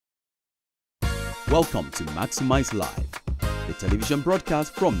Welcome to Maximize Live, the television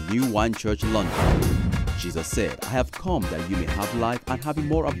broadcast from New Wine Church, London. Jesus said, I have come that you may have life and have it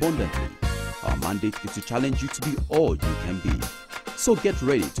more abundantly. Our mandate is to challenge you to be all you can be. So get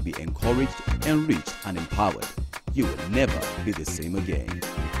ready to be encouraged, enriched, and empowered. You will never be the same again.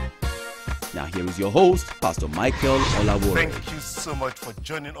 Now here is your host, Pastor Michael Olawore. Thank you so much for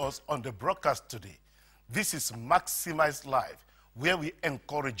joining us on the broadcast today. This is Maximize Live, where we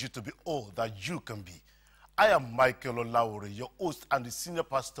encourage you to be all that you can be. I am Michael Olawore, your host and the senior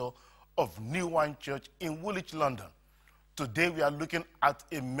pastor of New Wine Church in Woolwich, London. Today we are looking at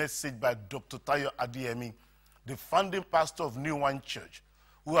a message by Dr. Tayo Adeyemi, the founding pastor of New Wine Church,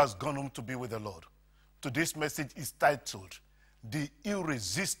 who has gone home to be with the Lord. Today's message is titled, The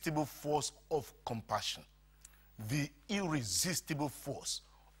Irresistible Force of Compassion. The Irresistible Force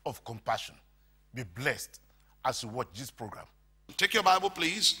of Compassion. Be blessed as you watch this program. Take your Bible,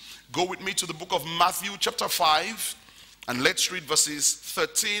 please. Go with me to the book of Matthew chapter 5, and let's read verses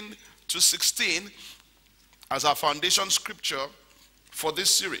 13 to 16 as our foundation scripture for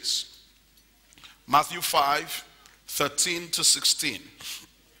this series. Matthew 5, 13 to 16.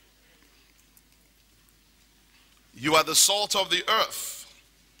 You are the salt of the earth,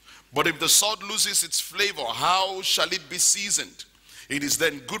 but if the salt loses its flavor, how shall it be seasoned? It is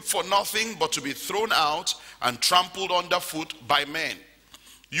then good for nothing but to be thrown out and trampled underfoot by men.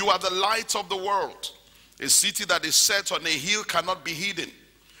 You are the light of the world. A city that is set on a hill cannot be hidden.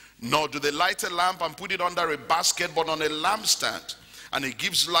 Nor do they light a lamp and put it under a basket, but on a lampstand, and it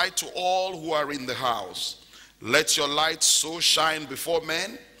gives light to all who are in the house. Let your light so shine before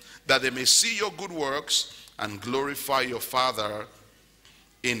men that they may see your good works and glorify your Father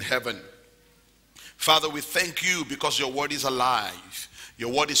in heaven. Father, we thank you because your word is alive.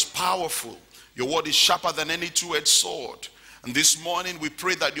 Your word is powerful. Your word is sharper than any two-edged sword. And this morning we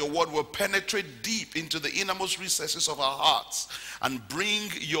pray that your word will penetrate deep into the innermost recesses of our hearts and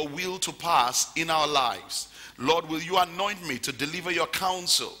bring your will to pass in our lives. Lord, will you anoint me to deliver your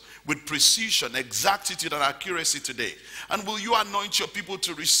counsel with precision, exactitude, and accuracy today? And will you anoint your people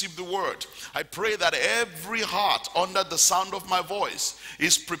to receive the word? I pray that every heart under the sound of my voice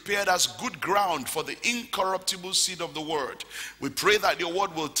is prepared as good ground for the incorruptible seed of the word. We pray that your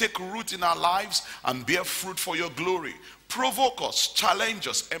word will take root in our lives and bear fruit for your glory. Provoke us, challenge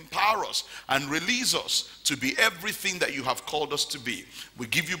us, empower us, and release us to be everything that you have called us to be. We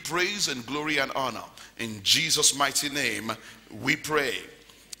give you praise and glory and honor. In Jesus' mighty name we pray.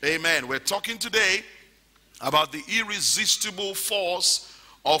 Amen. We're talking today about the irresistible force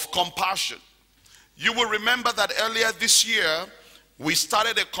of compassion. You will remember that earlier this year, we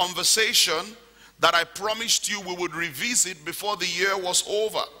started a conversation that I promised you we would revisit before the year was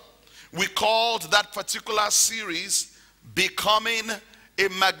over. We called that particular series, Becoming a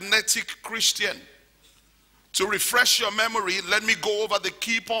Magnetic Christian. To refresh your memory, let me go over the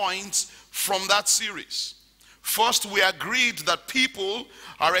key points from that series. First, we agreed that people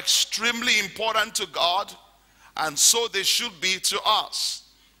are extremely important to God, and so they should be to us.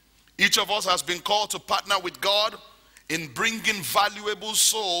 Each of us has been called to partner with God in bringing valuable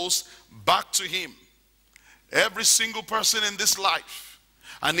souls back to him. Every single person in this life,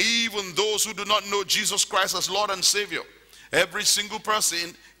 and even those who do not know Jesus Christ as Lord and Savior, every single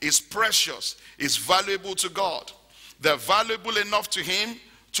person is precious, is valuable to God. They're valuable enough to him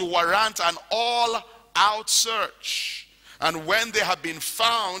to warrant an all-out search. And when they have been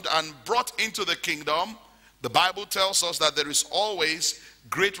found and brought into the kingdom, the Bible tells us that there is always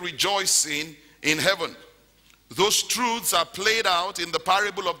great rejoicing in heaven. Those truths are played out in the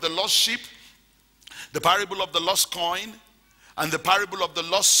parable of the lost sheep, the parable of the lost coin, and the parable of the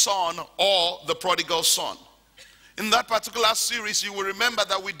lost son, or the prodigal son. In that particular series, you will remember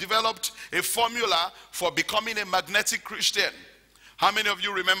that we developed a formula for becoming a magnetic Christian. How many of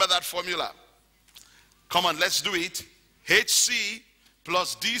you remember that formula? Come on, let's do it. HC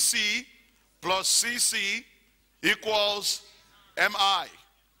plus DC plus CC equals MI.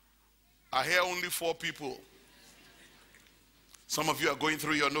 I hear only 4 people. Some of you are going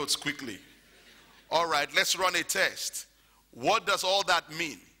through your notes quickly. All right, let's run a test. What does all that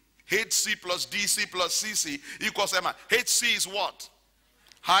mean? HC plus DC plus CC equals MI. HC is what?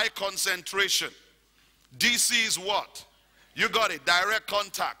 High concentration. DC is what? You got it, direct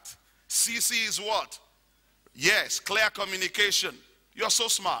contact. CC is what? Yes, clear communication. You're so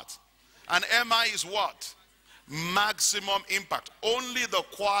smart. And MI is what? Maximum impact. Only the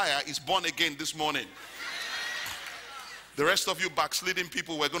choir is born again this morning. The rest of you backsliding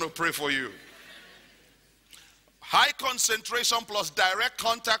people, we're going to pray for you. High concentration plus direct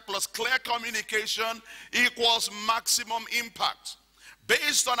contact plus clear communication equals maximum impact.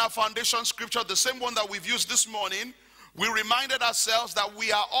 based on our foundation scripture, the same one that we've used this morning, we reminded ourselves that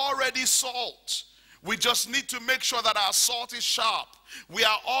we are already salt. We just need to make sure that our salt is sharp. We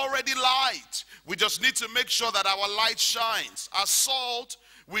are already light. We just need to make sure that our light shines. As salt,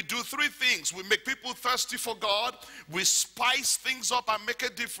 we do three things. We make people thirsty for God, we spice things up and make a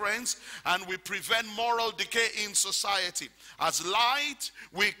difference, and we prevent moral decay in society. As light,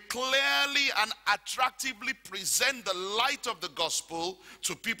 we clearly and attractively present the light of the gospel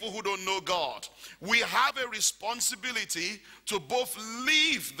to people who don't know God. We have a responsibility to both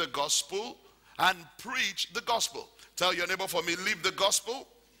live the gospel and preach the gospel. Tell your neighbor for me, live the gospel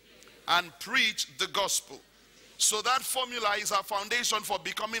and preach the gospel. So that formula is our foundation for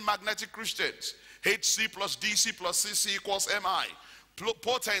becoming magnetic Christians. HC plus DC plus CC equals MI.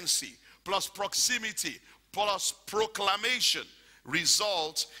 Potency plus proximity plus proclamation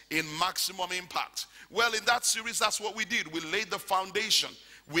results in maximum impact. Well, in that series, that's what we did. We laid the foundation.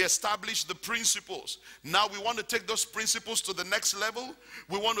 We established the principles. Now we want to take those principles to the next level.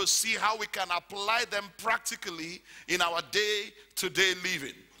 We want to see how we can apply them practically in our day-to-day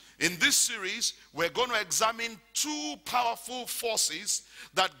living. In this series, we're going to examine two powerful forces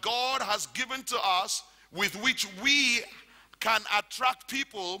that God has given to us with which we can attract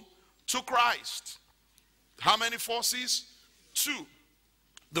people to Christ. How many forces? Two.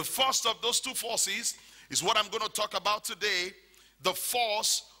 The first of those two forces is what I'm going to talk about today, the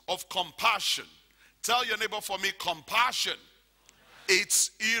force of compassion. Tell your neighbor for me, compassion. It's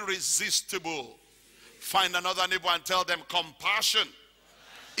irresistible. Find another neighbor and tell them, compassion.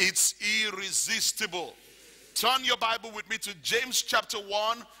 It's irresistible. Turn your Bible with me to James chapter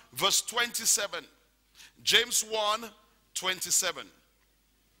 1 verse 27. James 1:27.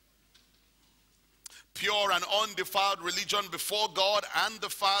 Pure and undefiled religion before God and the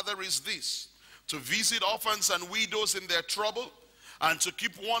Father is this: to visit orphans and widows in their trouble, and to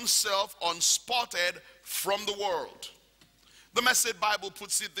keep oneself unspotted from the world. The Message Bible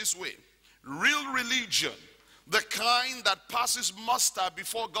puts it this way: real religion, the kind that passes muster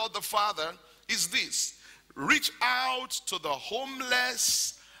before God the Father, is this: reach out to the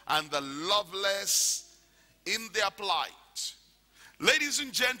homeless and the loveless in their plight. Ladies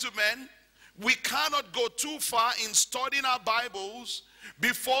and gentlemen, we cannot go too far in studying our Bibles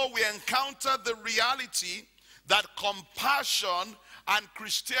before we encounter the reality that compassion and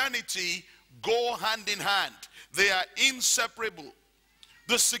Christianity go hand in hand. They are inseparable.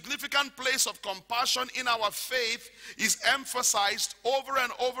 The significant place of compassion in our faith is emphasized over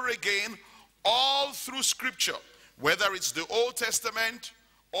and over again all through Scripture, whether it's the Old Testament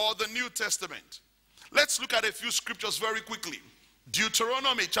or the New Testament. Let's look at a few scriptures very quickly.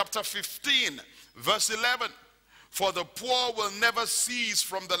 Deuteronomy chapter 15 verse 11. For the poor will never cease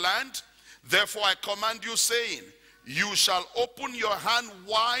from the land. Therefore I command you, saying, you shall open your hand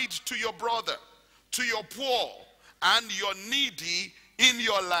wide to your brother, to your poor and your needy in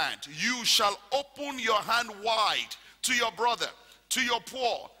your land. You shall open your hand wide to your brother, to your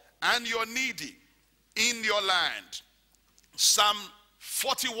poor and your needy in your land. Psalm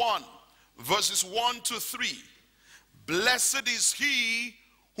 41 verses 1 to 3. Blessed is he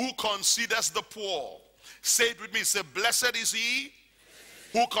who considers the poor. Say it with me. Say, blessed is he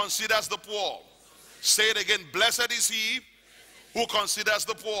who considers the poor. Say it again. Blessed is he who considers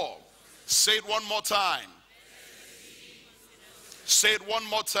the poor. Say it one more time. Say it one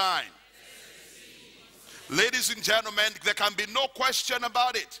more time. Ladies and gentlemen, there can be no question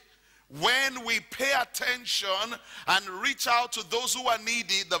about it. When we pay attention and reach out to those who are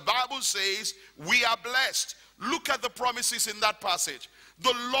needy, the Bible says we are blessed. Look at the promises in that passage.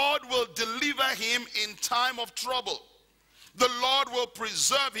 The Lord will deliver him in time of trouble. The Lord will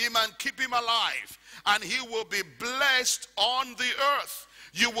preserve him and keep him alive, and he will be blessed on the earth.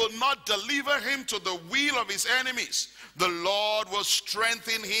 You will not deliver him to the will of his enemies. The Lord will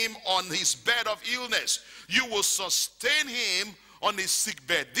strengthen him on his bed of illness. You will sustain him on his sick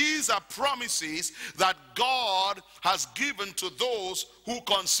bed. These are promises that God has given to those who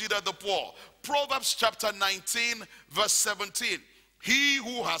consider the poor. Proverbs chapter 19 verse 17. He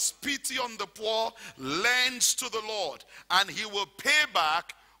who has pity on the poor lends to the Lord, and he will pay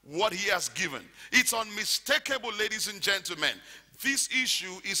back what he has given. It's unmistakable, ladies and gentlemen. This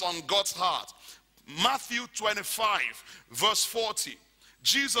issue is on God's heart. Matthew 25 verse 40.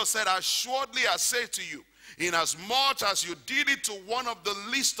 Jesus said, assuredly I say to you, inasmuch as you did it to one of the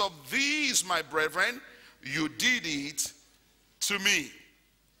least of these, my brethren, you did it to me.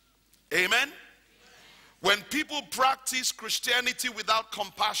 Amen? When people practice Christianity without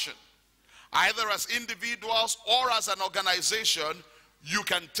compassion, either as individuals or as an organization, you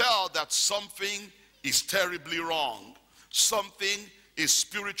can tell that something is terribly wrong. Something is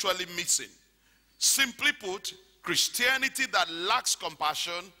spiritually missing. Simply put, Christianity that lacks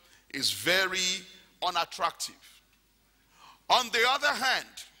compassion is very unattractive. On the other hand,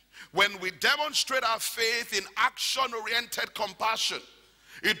 when we demonstrate our faith in action-oriented compassion,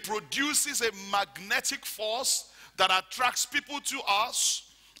 it produces a magnetic force that attracts people to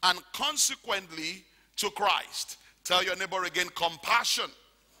us and consequently to Christ. Tell your neighbor again, compassion.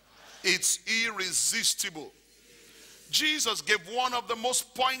 It's irresistible. Jesus gave one of the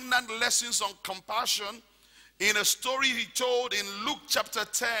most poignant lessons on compassion in a story he told in Luke chapter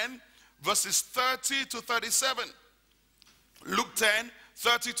 10, verses 30 to 37. Luke 10,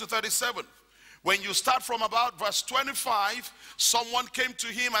 30 to 37. When you start from about verse 25, someone came to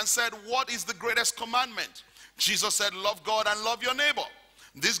him and said, what is the greatest commandment? Jesus said, love God and love your neighbor.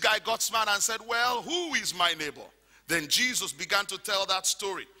 This guy got smart and said, well, who is my neighbor? Then Jesus began to tell that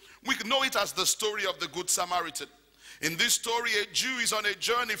story. We know it as the story of the Good Samaritan. In this story, a Jew is on a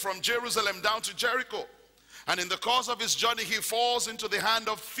journey from Jerusalem down to Jericho. And in the course of his journey, he falls into the hand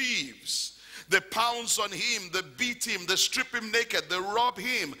of thieves. They pounce on him, they beat him, they strip him naked, they rob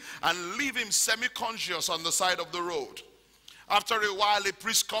him, and leave him semi-conscious on the side of the road. After a while, a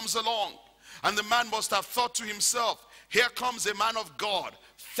priest comes along, and the man must have thought to himself, here comes a man of God.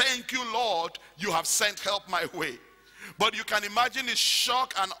 Thank you, Lord, you have sent help my way. But you can imagine his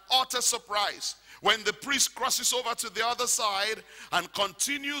shock and utter surprise when the priest crosses over to the other side and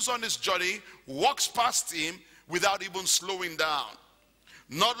continues on his journey, walks past him without even slowing down.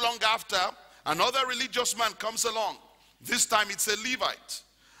 Not long after, another religious man comes along. This time it's a Levite.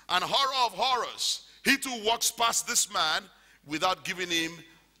 And horror of horrors, he too walks past this man without giving him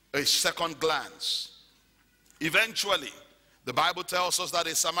a second glance. Eventually, the Bible tells us that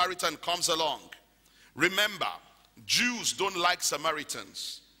a Samaritan comes along. Remember, Jews don't like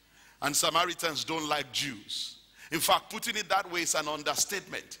Samaritans, and Samaritans don't like Jews. In fact, putting it that way is an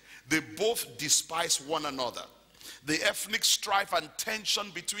understatement. They both despise one another. The ethnic strife and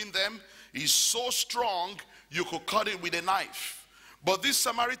tension between them is so strong you could cut it with a knife. But this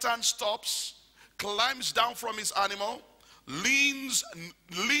Samaritan stops, climbs down from his animal, leans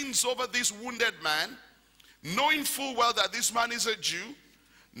over this wounded man, knowing full well that this man is a Jew,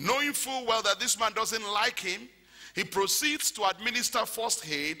 knowing full well that this man doesn't like him. He proceeds to administer first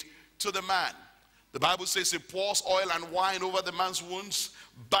aid to the man. The Bible says he pours oil and wine over the man's wounds,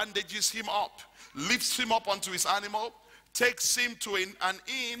 bandages him up, lifts him up onto his animal, takes him to an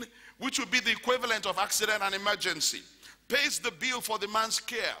inn, which would be the equivalent of accident and emergency, pays the bill for the man's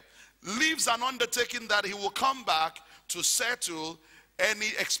care, leaves an undertaking that he will come back to settle any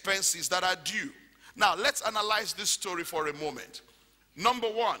expenses that are due. Now, let's analyze this story for a moment. Number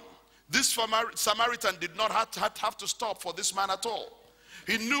one, this Samaritan did not have to stop for this man at all.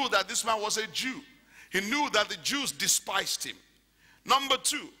 He knew that this man was a Jew. He knew that the Jews despised him. Number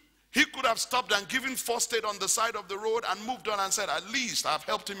two, he could have stopped and given first aid on the side of the road and moved on and said, at least I've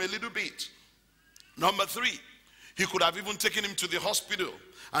helped him a little bit. Number three, he could have even taken him to the hospital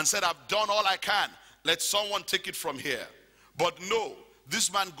and said, I've done all I can. Let someone take it from here. But no,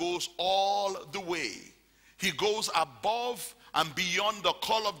 this man goes all the way. He goes above and beyond the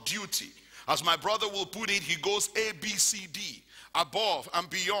call of duty. As my brother will put it, he goes A, B, C, D, above and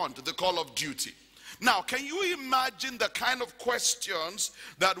beyond the call of duty. Now, can you imagine the kind of questions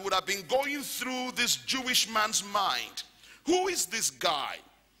that would have been going through this Jewish man's mind? Who is this guy?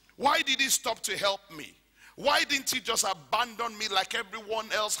 Why did he stop to help me? Why didn't he just abandon me like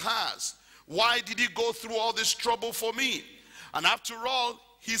everyone else has? Why did he go through all this trouble for me? And after all,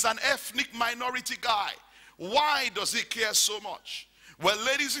 he's an ethnic minority guy. Why does he care so much? Well,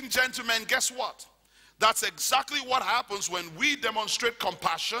 ladies and gentlemen, guess what? That's exactly what happens when we demonstrate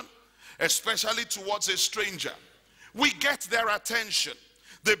compassion, especially towards a stranger. We get their attention.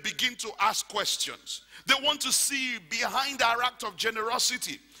 They begin to ask questions. They want to see behind our act of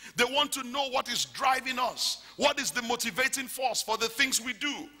generosity. They want to know what is driving us. What is the motivating force for the things we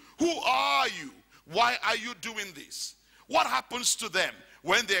do? Who are you? Why are you doing this? What happens to them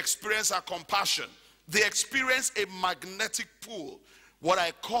when they experience our compassion? They experience a magnetic pull, what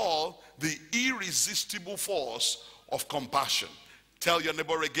I call the irresistible force of compassion. Tell your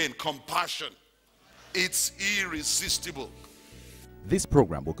neighbor again, compassion. It's irresistible. This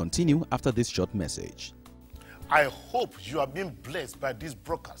program will continue after this short message. I hope you have been blessed by this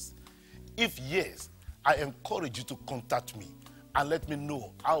broadcast. If yes, I encourage you to contact me and let me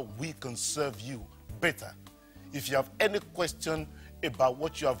know how we can serve you better. If you have any question about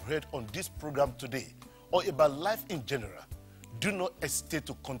what you have heard on this program today or about life in general, do not hesitate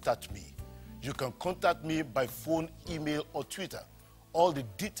to contact me. You can contact me by phone, email, or Twitter. All the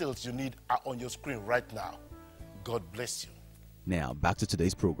details you need are on your screen right now. God bless you. Now, back to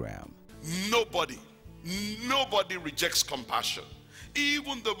today's program. Nobody rejects compassion.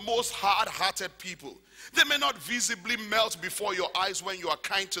 Even the most hard-hearted people, they may not visibly melt before your eyes when you are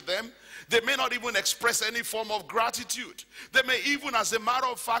kind to them. They may not even express any form of gratitude. They may even, as a matter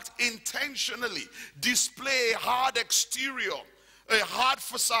of fact, intentionally display a hard exterior, a hard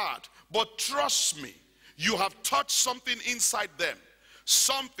facade. But trust me, you have touched something inside them.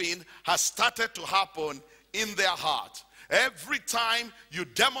 Something has started to happen in their heart. Every time you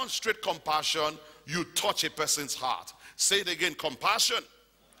demonstrate compassion, you touch a person's heart. Say it again, compassion,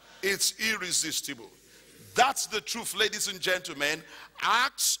 it's irresistible. That's the truth, ladies and gentlemen.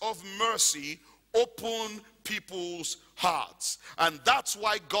 Acts of mercy open people's hearts. And that's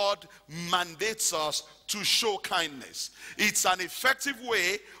why God mandates us to show kindness. It's an effective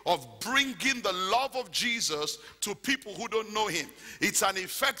way of bringing the love of Jesus to people who don't know him. It's an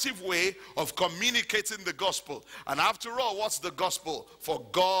effective way of communicating the gospel. And after all, what's the gospel? For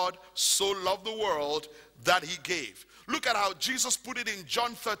God so loved the world that he gave. Look at how Jesus put it in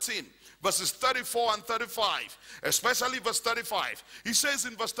John 13. Verses 34 and 35, especially verse 35. He says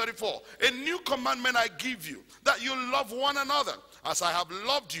in verse 34, a new commandment I give you, that you love one another, as I have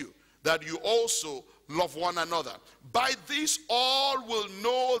loved you, that you also love one another. By this all will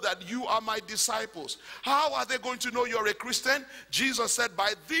know that you are my disciples. How are they going to know you're a Christian? Jesus said,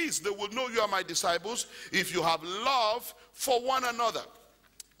 by this they will know you are my disciples, if you have love for one another.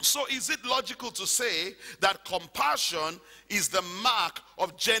 So is it logical to say that compassion is the mark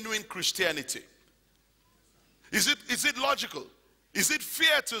of genuine Christianity? Is it logical? Is it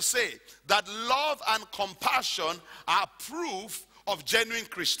fair to say that love and compassion are proof of genuine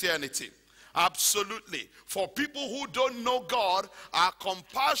Christianity? Absolutely. For people who don't know God, our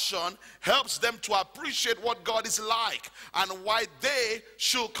compassion helps them to appreciate what God is like and why they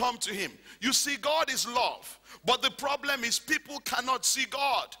should come to him. You see, God is love. But the problem is people cannot see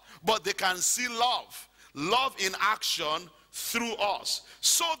God, but they can see love. Love in action through us.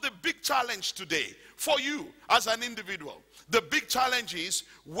 So the big challenge today for you as an individual, the big challenge is,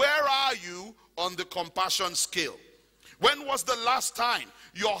 where are you on the compassion scale? When was the last time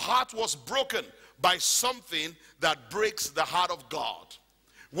your heart was broken by something that breaks the heart of God?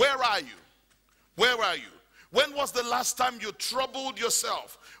 Where are you? Where are you? When was the last time you troubled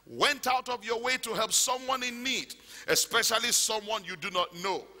yourself, went out of your way to help someone in need, especially someone you do not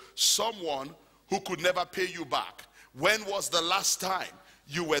know, someone who could never pay you back? When was the last time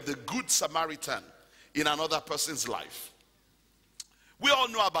you were the good Samaritan in another person's life? We all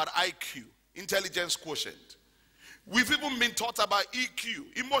know about IQ, intelligence quotient. We've even been taught about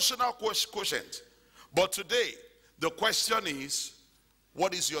EQ, emotional quotient. But today, the question is,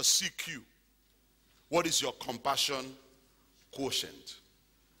 what is your CQ? What is your compassion quotient?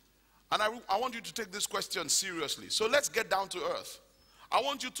 And I want you to take this question seriously. So let's get down to earth. I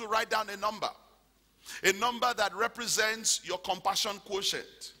want you to write down a number that represents your compassion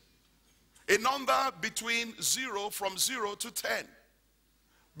quotient. A number from 0 to 10.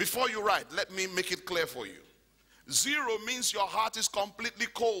 Before you write, let me make it clear for you. 0 means your heart is completely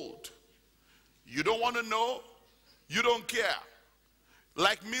cold. You don't want to know. You don't care.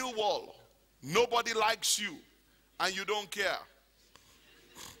 Like Millwall, nobody likes you and you don't care.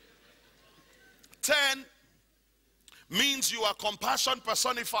 10 means you are compassion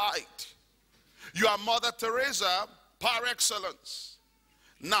personified. You are Mother Teresa par excellence.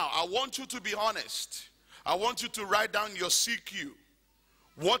 Now, I want you to be honest. I want you to write down your CQ.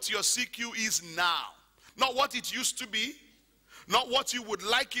 What your CQ is now. Not what it used to be. Not what you would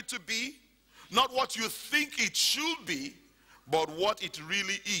like it to be. Not what you think it should be. But what it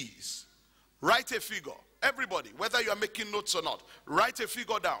really is. Write a figure. Everybody, whether you are making notes or not, write a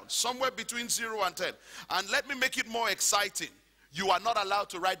figure down. Somewhere between 0 and 10. And let me make it more exciting. You are not allowed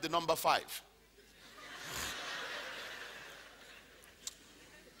to write the number 5.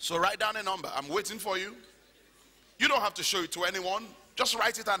 So write down a number. I'm waiting for you. You don't have to show it to anyone. Just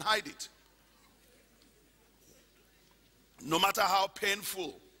write it and hide it. No matter how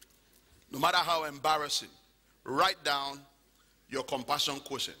painful, no matter how embarrassing, write down your compassion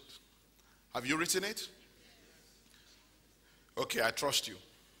quotient. Have you written it? Okay, I trust you.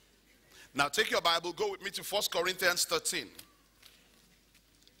 Now take your Bible, go with me to 1 Corinthians 13.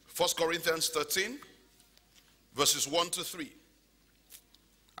 1 Corinthians 13, verses 1 to 3.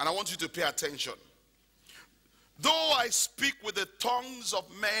 And I want you to pay attention. Though I speak with the tongues of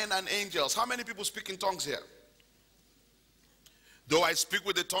men and angels. How many people speak in tongues here? Though I speak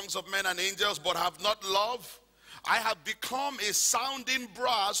with the tongues of men and angels, but have not love, I have become a sounding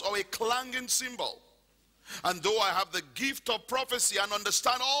brass or a clanging cymbal. And though I have the gift of prophecy and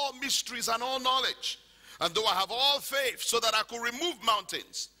understand all mysteries and all knowledge, And though I have all faith so that I could remove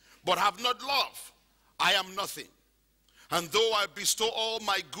mountains, but have not love, I am nothing. And though I bestow all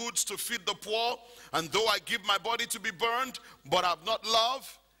my goods to feed the poor, and though I give my body to be burned, but have not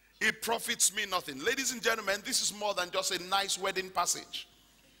love, it profits me nothing. Ladies and gentlemen, this is more than just a nice wedding passage.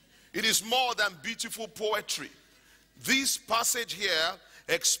 It is more than beautiful poetry. This passage here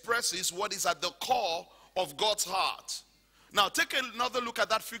expresses what is at the core of God's heart. Now take another look at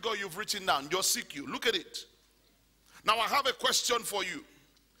that figure you've written down, your CQ. Look at it. Now I have a question for you.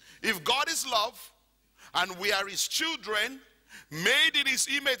 If God is love, and we are his children, made in his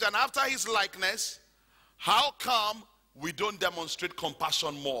image and after his likeness, how come we don't demonstrate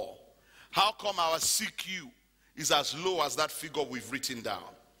compassion more? How come our CQ is as low as that figure we've written down?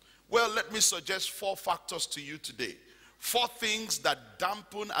 Well, let me suggest 4 factors to you today. 4 things that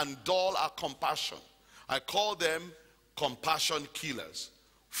dampen and dull our compassion. I call them compassion killers.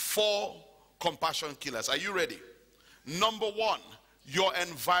 4 compassion killers. Are you ready? Number 1, your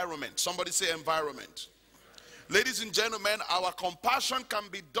environment. Somebody say environment. Ladies and gentlemen, our compassion can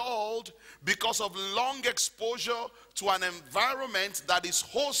be dulled because of long exposure to an environment that is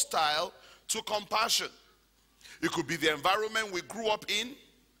hostile to compassion. It could be the environment we grew up in.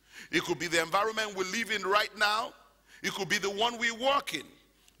 It could be the environment we live in right now. It could be the one we work in.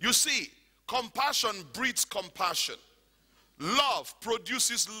 You see, compassion breeds compassion. Love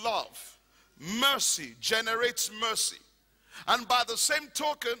produces love. Mercy generates mercy. And by the same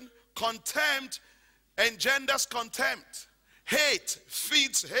token, contempt engenders contempt. Hate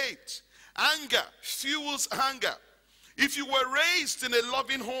feeds hate. Anger fuels anger. If you were raised in a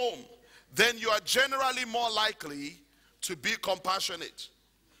loving home, then you are generally more likely to be compassionate.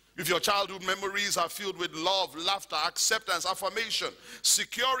 If your childhood memories are filled with love, laughter, acceptance, affirmation,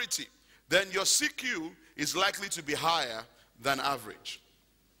 security, then your CQ is likely to be higher than average.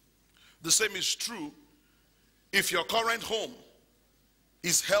 The same is true if your current home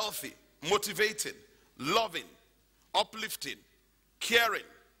is healthy, motivated, loving, uplifting, caring.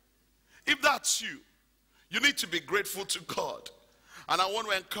 If that's you, you need to be grateful to God. And I want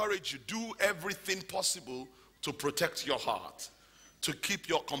to encourage you, do everything possible to protect your heart, to keep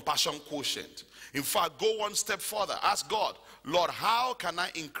your compassion quotient. In fact, go one step further. Ask God, Lord, how can I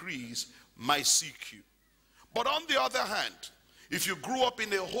increase my CQ? But on the other hand, if you grew up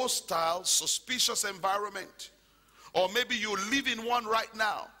in a hostile, suspicious environment, or maybe you live in one right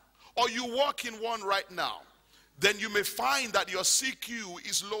now, or you work in one right now, then you may find that your CQ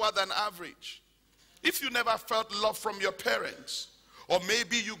is lower than average. If you never felt love from your parents, or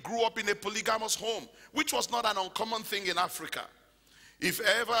maybe you grew up in a polygamous home, which was not an uncommon thing in Africa. If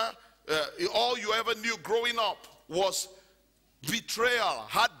ever, all you ever knew growing up was betrayal,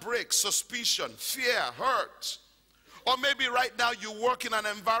 heartbreak, suspicion, fear, hurt. Or maybe right now you work in an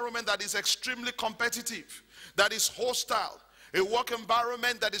environment that is extremely competitive, that is hostile, a work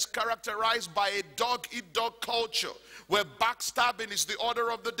environment that is characterized by a dog-eat-dog culture, where backstabbing is the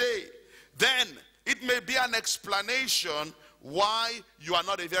order of the day. Then it may be an explanation why you are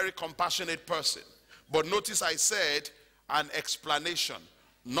not a very compassionate person. But notice I said an explanation,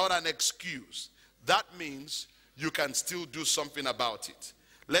 not an excuse. That means you can still do something about it.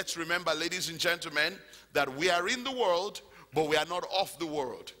 Let's remember, ladies and gentlemen, that we are in the world, but we are not of the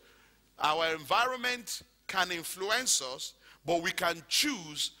world. Our environment can influence us, but we can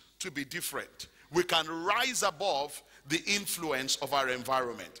choose to be different. We can rise above the influence of our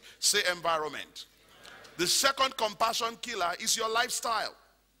environment. Say environment. The second compassion killer is your lifestyle.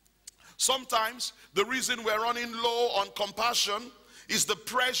 Sometimes the reason we're running low on compassion is the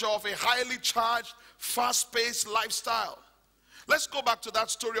pressure of a highly charged, fast-paced lifestyle. Let's go back to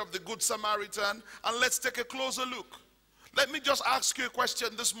that story of the Good Samaritan and let's take a closer look. Let me just ask you a question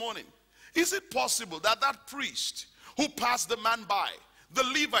this morning. Is it possible that that priest who passed the man by, the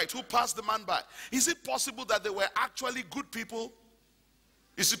Levite who passed the man by, is it possible that they were actually good people?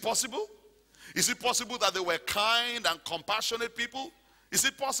 Is it possible? Is it possible that they were kind and compassionate people? Is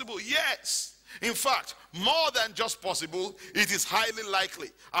it possible? Yes. In fact, more than just possible, it is highly likely.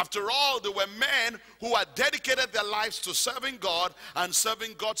 After all, they were men who had dedicated their lives to serving God and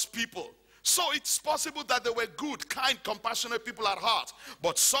serving God's people. So it's possible that they were good, kind, compassionate people at heart.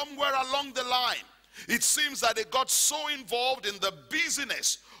 But somewhere along the line, it seems that they got so involved in the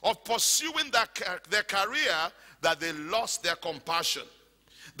busyness of pursuing their career that they lost their compassion.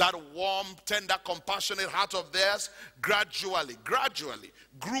 That warm, tender, compassionate heart of theirs gradually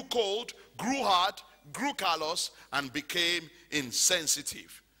grew cold, grew hard, grew callous, and became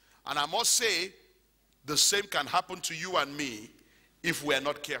insensitive. And I must say, the same can happen to you and me if we are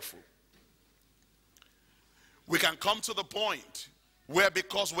not careful. We can come to the point where,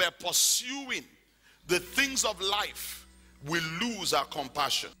 because we are pursuing the things of life, we lose our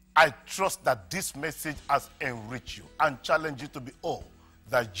compassion. I trust that this message has enriched you and challenged you to be all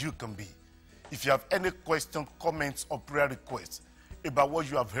that you can be. If you have any questions, comments, or prayer requests about what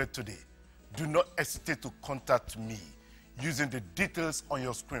you have heard today, do not hesitate to contact me using the details on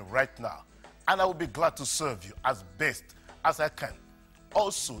your screen right now, and I will be glad to serve you as best as I can.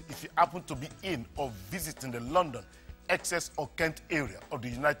 Also, if you happen to be in or visiting the London, Essex, or Kent area of the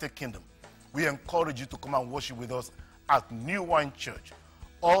United Kingdom, we encourage you to come and worship with us at New Wine Church.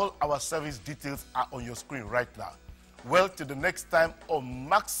 All our service details are on your screen right now. Well, till the next time on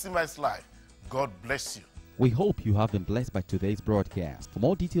Maximize Life, God bless you. We hope you have been blessed by today's broadcast. For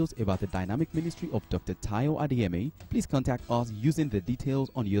more details about the dynamic ministry of Dr. Tayo Adeyemi, please contact us using the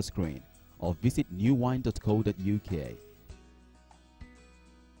details on your screen or visit newwine.co.uk.